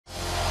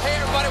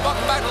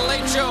Welcome back to The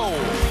Late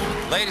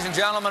Show. Ladies and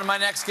gentlemen, my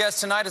next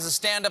guest tonight is a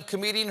stand-up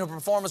comedian who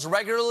performs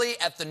regularly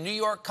at the New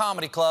York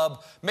Comedy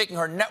Club, making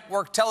her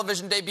network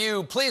television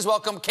debut. Please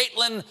welcome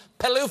Caitlin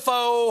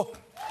Peluffo.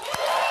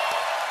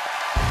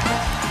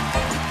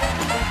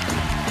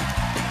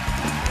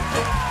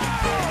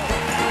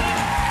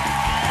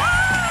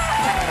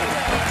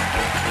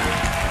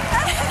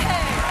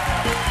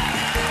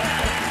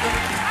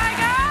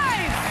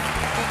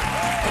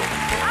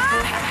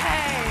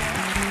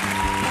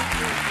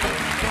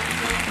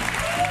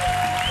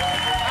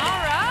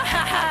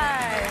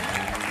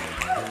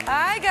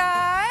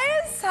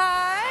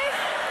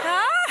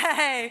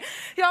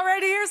 Y'all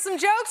ready to hear some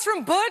jokes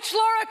from Butch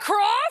Laura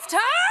Croft,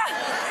 huh?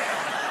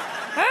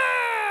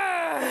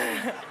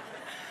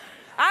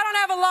 I don't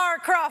have a Laura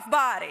Croft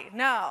body,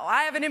 no.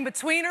 I have an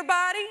in-betweener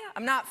body.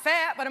 I'm not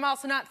fat, but I'm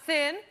also not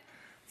thin.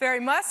 Very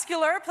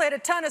muscular, played a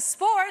ton of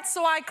sports,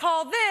 so I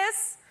call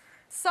this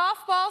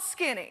softball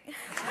skinny.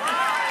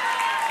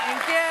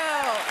 Thank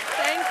you.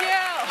 Thank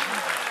you.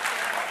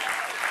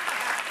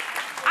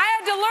 I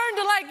had to learn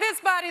to like this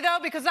body, though,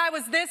 because I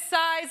was this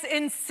size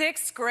in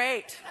 6th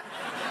grade.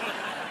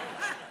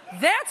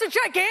 That's a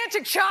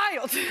gigantic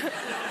child.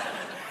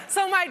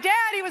 So my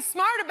dad, he was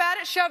smart about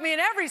it, shoved me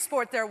in every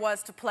sport there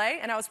was to play,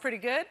 and I was pretty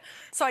good.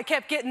 So I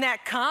kept getting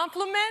that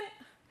compliment.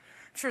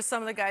 I'm sure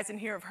some of the guys in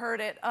here have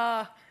heard it.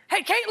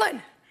 Hey,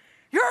 Caitlin,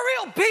 you're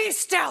a real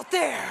beast out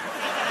there.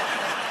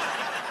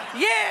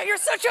 Yeah, you're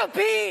such a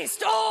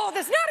beast. Oh,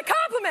 that's not a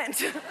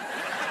compliment.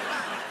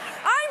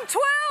 I'm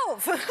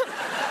 12.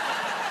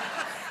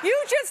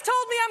 You just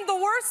told me I'm the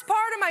worst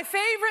part of my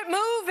favorite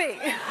movie.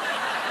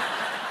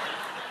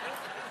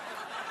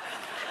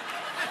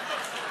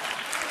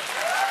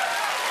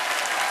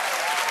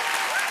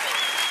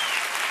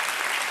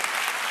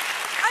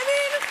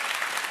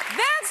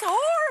 That's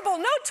horrible.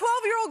 No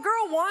 12-year-old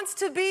girl wants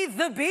to be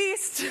the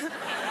beast.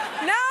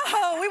 No,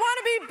 we want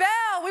to be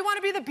Belle. We want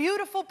to be the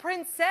beautiful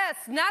princess,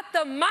 not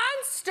the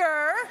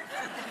monster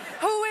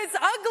who is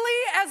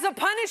ugly as a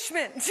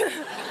punishment.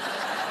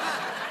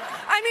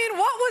 I mean,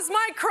 what was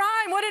my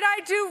crime? What did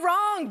I do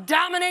wrong?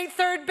 Dominate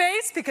third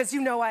base? Because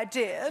you know I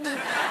did.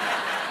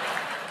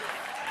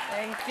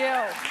 Thank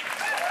you.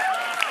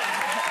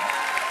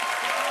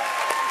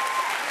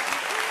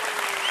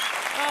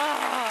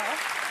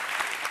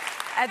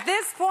 At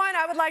this point,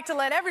 I would like to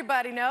let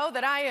everybody know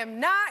that I am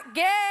not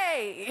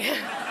gay.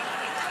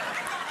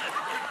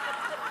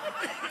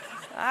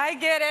 I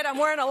get it. I'm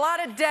wearing a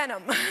lot of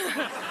denim.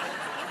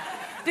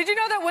 Did you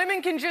know that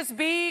women can just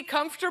be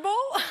comfortable?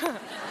 Yeah.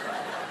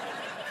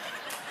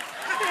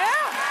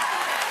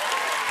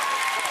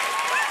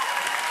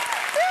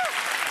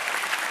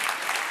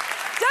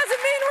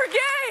 Doesn't mean we're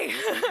gay.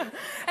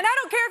 And I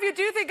don't care if you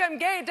do think I'm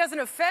gay. It doesn't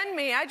offend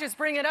me. I just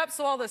bring it up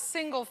so all the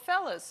single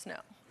fellas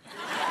know.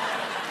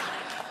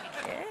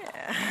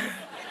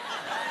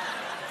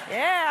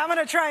 Yeah, I'm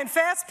gonna try and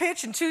fast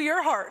pitch into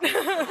your heart.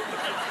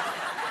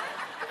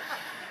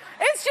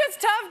 It's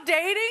just tough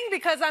dating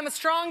because I'm a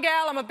strong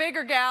gal, I'm a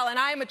bigger gal, and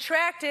I am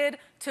attracted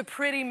to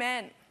pretty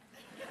men.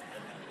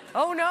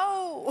 Oh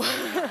no.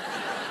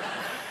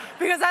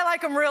 Because I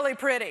like them really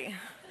pretty.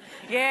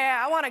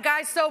 Yeah, I want a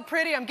guy so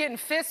pretty I'm getting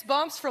fist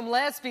bumps from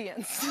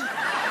lesbians.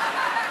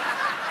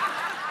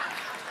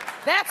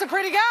 That's a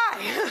pretty guy.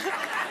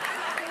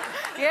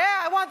 Yeah,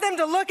 I want them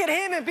to look at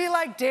him and be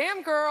like,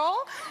 damn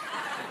girl,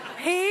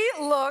 he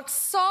looks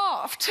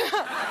soft.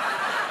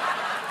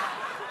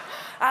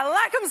 I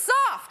like him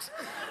soft.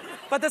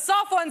 But the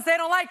soft ones, they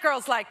don't like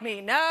girls like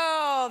me.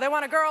 No, they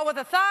want a girl with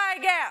a thigh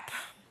gap.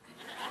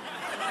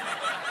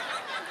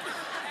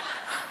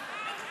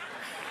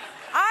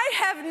 I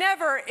have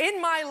never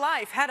in my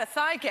life had a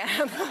thigh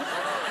gap.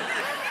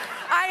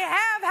 I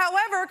have,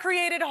 however,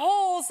 created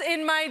holes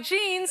in my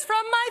jeans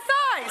from my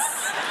thighs.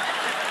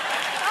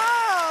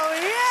 Oh,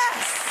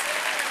 yes.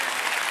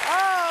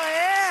 Oh,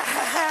 yeah.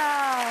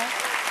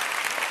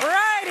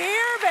 Right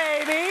here,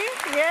 baby.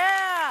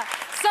 Yeah.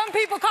 Some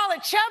people call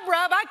it chub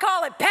rub. I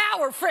call it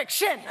power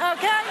friction,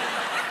 okay?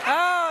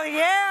 Oh,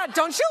 yeah.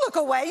 Don't you look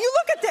away. You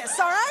look at this,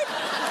 all right?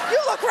 You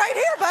look right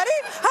here, buddy.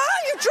 Huh?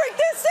 You drink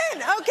this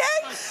in,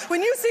 okay?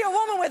 When you see a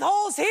woman with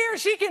holes here,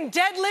 she can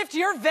deadlift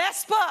your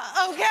Vespa,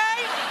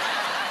 okay?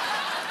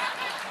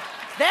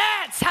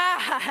 That's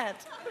hot.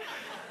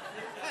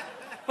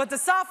 But the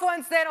soft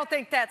ones, they don't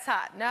think that's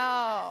hot.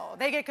 No,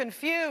 they get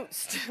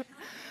confused.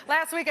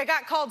 Last week, I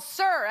got called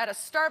sir at a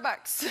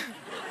Starbucks.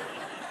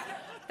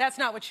 That's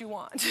not what you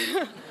want.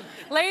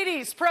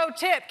 Ladies, pro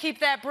tip, keep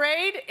that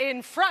braid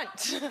in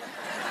front.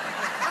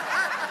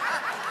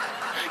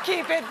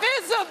 Keep it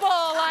visible.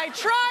 I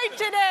tried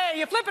today.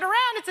 You flip it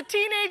around, it's a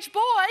teenage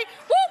boy.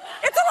 Whoop,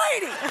 it's a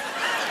lady.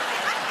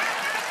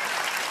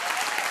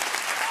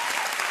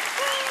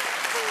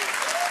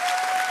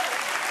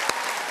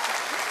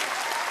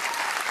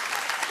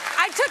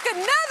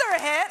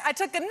 I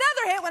took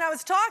another hit when I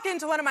was talking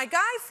to one of my guy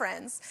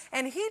friends,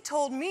 and he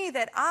told me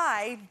that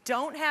I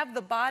don't have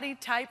the body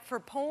type for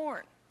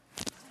porn.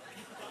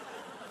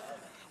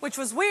 Which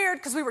was weird,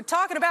 because we were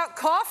talking about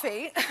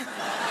coffee.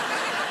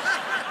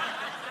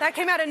 That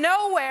came out of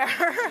nowhere.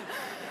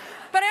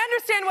 But I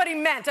understand what he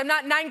meant. I'm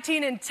not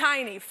 19 and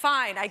tiny.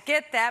 Fine, I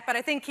get that, but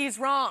I think he's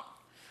wrong.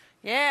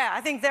 Yeah, I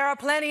think there are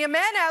plenty of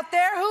men out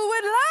there who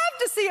would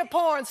love to see a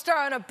porn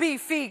star and a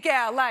beefy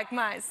gal like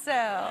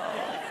myself.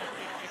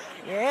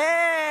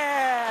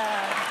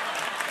 Yeah.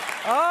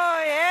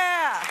 Oh,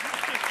 yeah.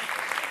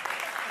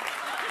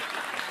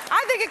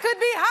 I think it could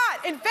be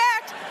hot. In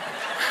fact,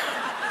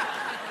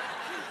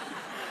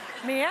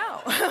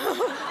 meow.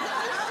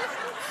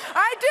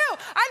 I do.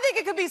 I think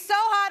it could be so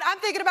hot, I'm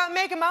thinking about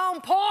making my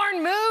own porn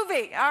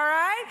movie, all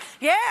right?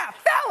 Yeah,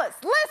 fellas,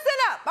 listen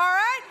up, all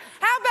right?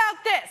 How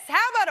about this?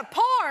 How about a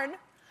porn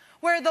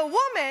where the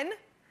woman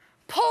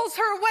pulls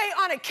her weight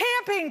on a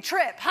camping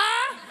trip,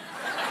 huh?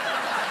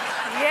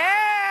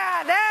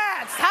 Yeah,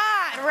 that's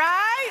hot,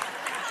 right?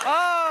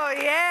 Oh,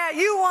 yeah,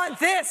 you want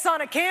this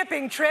on a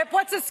camping trip.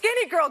 What's a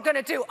skinny girl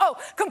gonna do? Oh,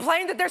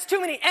 complain that there's too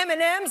many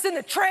M&Ms in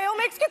the trail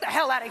mix? Get the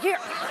hell out of here.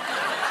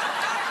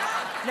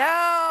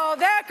 No,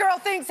 that girl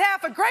thinks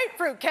half a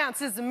grapefruit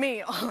counts as a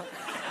meal.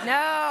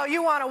 No,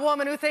 you want a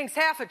woman who thinks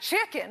half a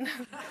chicken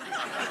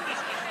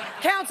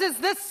counts as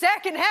the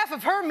second half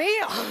of her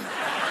meal.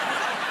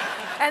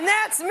 And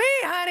that's me,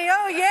 honey.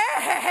 Oh,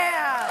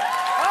 yeah.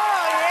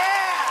 Oh, yeah.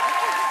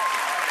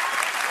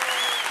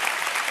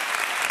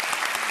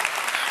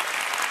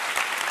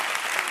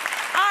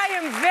 I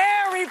am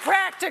very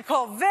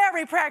practical,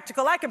 very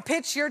practical. I can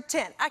pitch your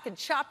tent, I can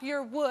chop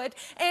your wood,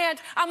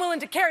 and I'm willing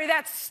to carry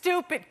that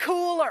stupid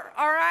cooler,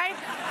 all right?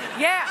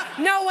 Yeah,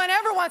 no one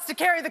ever wants to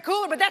carry the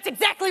cooler, but that's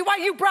exactly why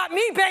you brought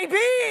me,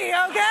 baby,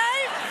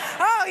 okay?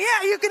 Oh,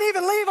 yeah, you can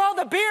even leave all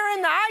the beer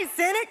and the ice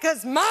in it,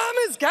 because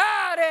Mama's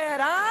got it,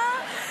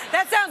 huh?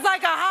 That sounds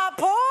like a hot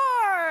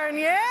porn,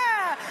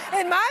 yeah.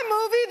 In my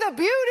movie, the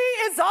beauty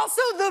is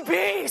also the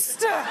beast.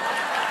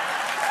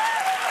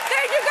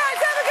 Thank you, guys.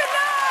 Have a good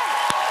night.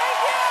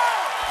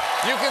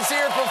 You can see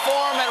her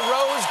perform at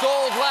Rose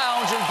Gold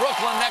Lounge in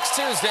Brooklyn next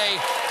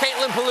Tuesday.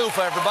 Caitlin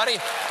Peluffo, everybody.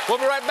 We'll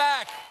be right back.